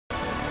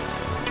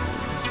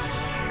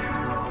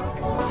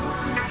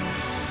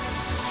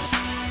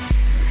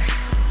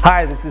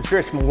Hi, this is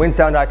Chris from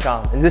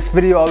WInkSound.com. In this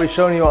video, I'll be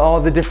showing you all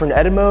the different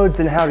edit modes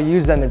and how to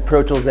use them in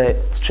Pro Tools 8.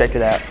 Let's check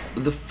it out.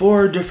 The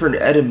 4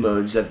 different edit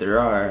modes that there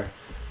are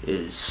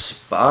is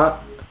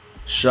Spot,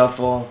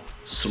 Shuffle,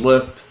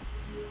 Slip,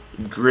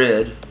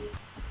 Grid,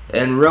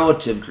 and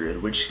Relative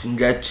Grid, which you can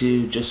get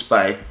to just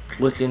by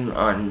clicking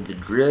on the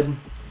grid.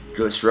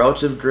 Goes to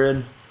Relative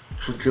Grid,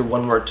 click it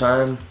one more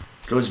time,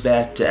 goes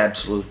back to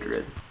Absolute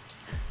Grid.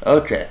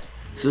 Okay,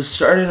 so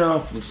starting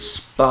off with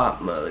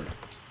Spot mode.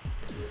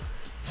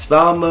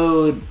 Spot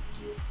mode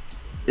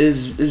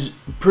is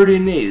pretty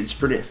neat. It's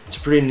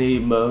a pretty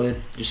neat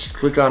mode. Just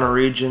click on a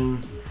region,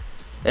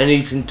 and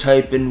you can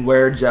type in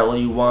where exactly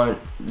you want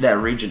that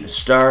region to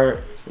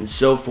start, and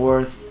so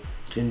forth.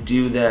 You can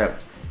do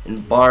that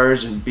in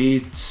bars and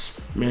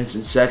beats, minutes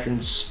and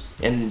seconds,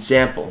 and in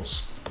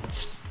samples.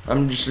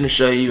 I'm just going to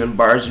show you in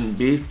bars and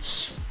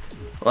beats.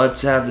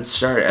 Let's have it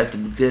start at the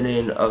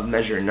beginning of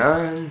measure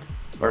 9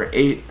 or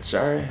 8.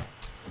 Sorry.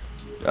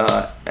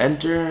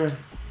 Enter.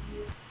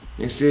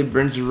 You see it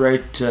brings you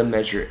right to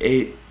measure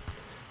 8.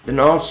 Then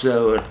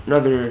also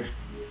another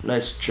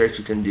nice trick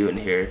you can do in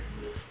here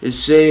is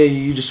say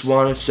you just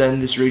want to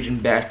send this region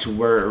back to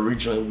where it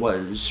originally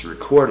was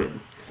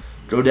recorded.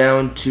 Go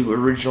down to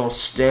original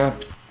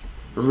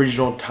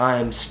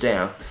time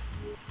stamp,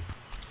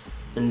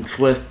 and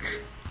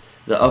click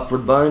the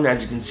upward button.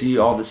 As you can see,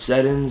 all the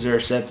settings are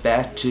set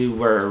back to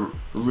where it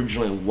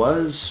originally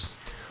was,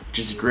 which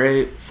is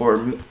great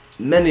for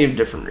many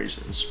different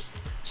reasons.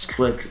 Just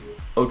click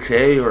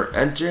OK or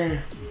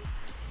enter,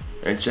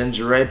 and it sends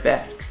you right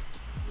back.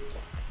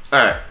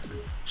 Alright,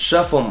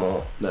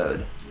 Shuffle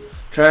mode.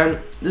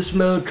 This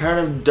mode kind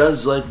of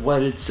does like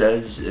what it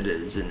says it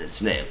is in its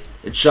name.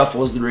 It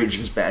shuffles the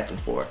regions back and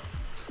forth.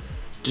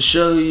 To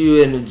show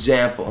you an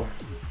example,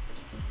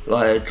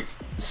 like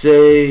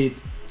say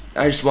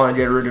I just want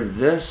to get rid of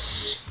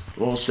this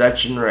little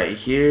section right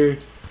here.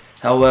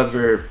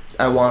 However,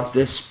 I want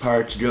this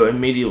part to go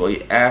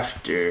immediately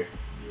after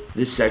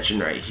this section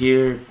right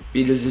here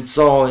because it's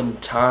all in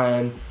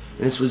time, and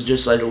this was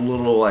just like a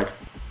little, like,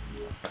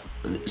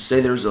 say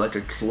there was like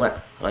a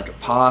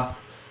pop,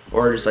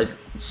 or just like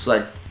it's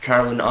like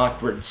kind of an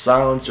awkward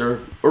silence, or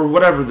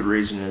whatever the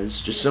reason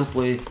is. Just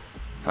simply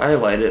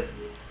highlight it,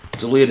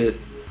 delete it,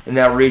 and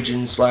that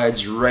region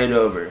slides right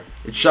over.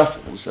 It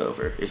shuffles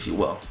over, if you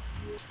will.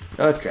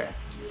 Okay,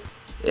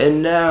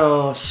 and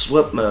now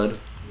Slip mode.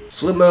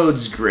 Slip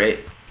mode's great.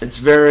 It's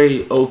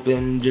very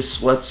open,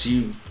 just lets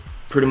you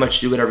pretty much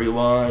do whatever you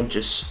want,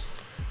 just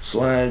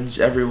slides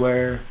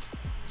everywhere,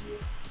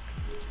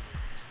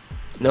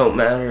 no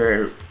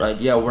matter, like,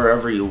 yeah,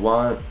 wherever you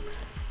want.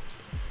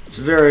 It's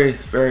a very,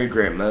 very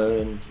great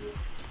mode,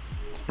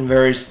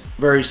 very,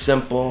 very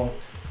simple,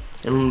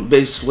 and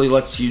basically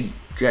lets you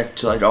get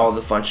to like all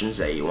the functions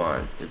that you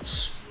want.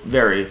 It's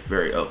very,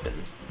 very open.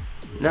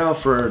 Now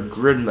for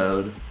grid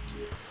mode.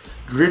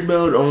 Grid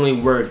mode only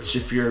works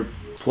if you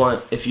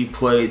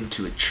played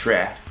to a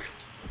track.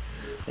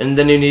 And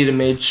then you need to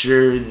make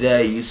sure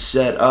that you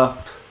set the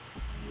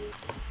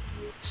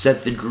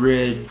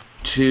grid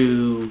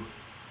to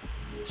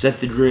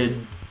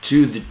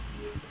the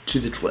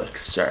click.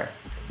 Sorry.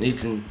 And you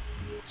can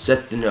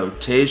set the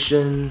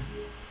notation.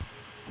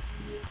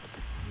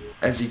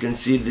 As you can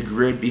see, the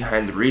grid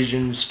behind the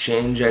regions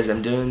change as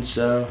I'm doing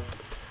so.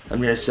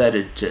 I'm gonna set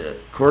it to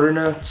quarter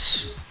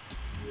notes.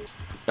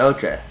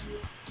 Okay.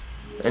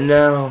 And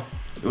now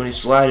when you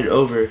slide it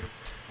over,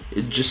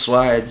 it just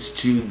slides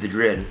to the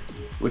grid,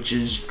 which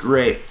is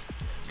great,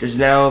 because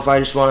now if I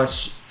just want to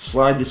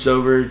slide this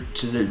over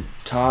to the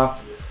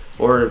top,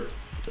 or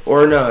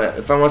no,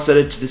 if I want to set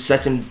it to the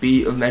second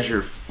beat of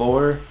measure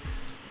 4,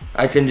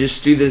 I can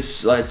just do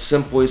this like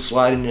simply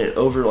sliding it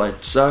over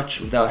like such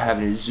without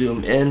having to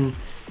zoom in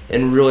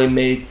and really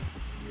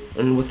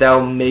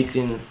without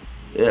having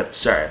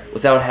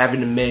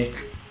to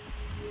make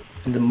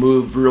the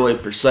move really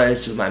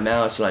precise with my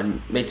mouse, so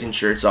I'm making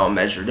sure it's all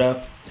measured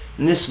up.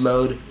 In this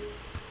mode,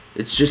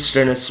 it's just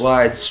gonna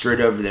slide straight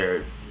over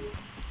there.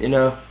 You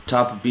know,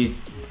 top of beat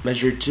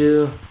measure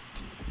 2.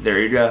 There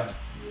you go.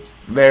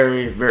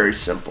 Very, very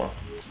simple.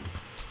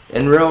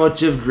 And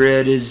relative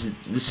grid is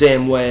the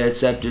same way,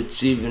 except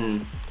it's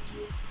even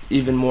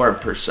more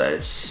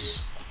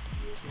precise.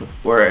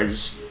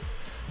 Whereas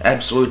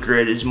absolute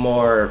grid is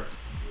more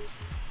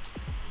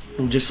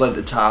just like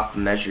the top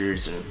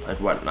measures and like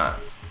whatnot.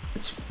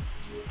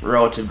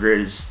 Relative grid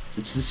it's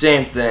the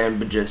same thing,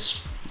 but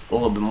just a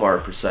little bit more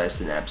precise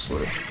than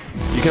absolute.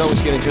 You can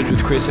always get in touch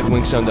with Chris at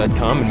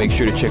WInkSound.com and make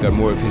sure to check out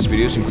more of his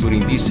videos,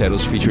 including these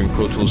titles featuring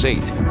Pro Tools 8,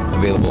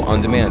 available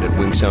on demand at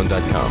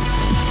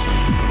WInkSound.com.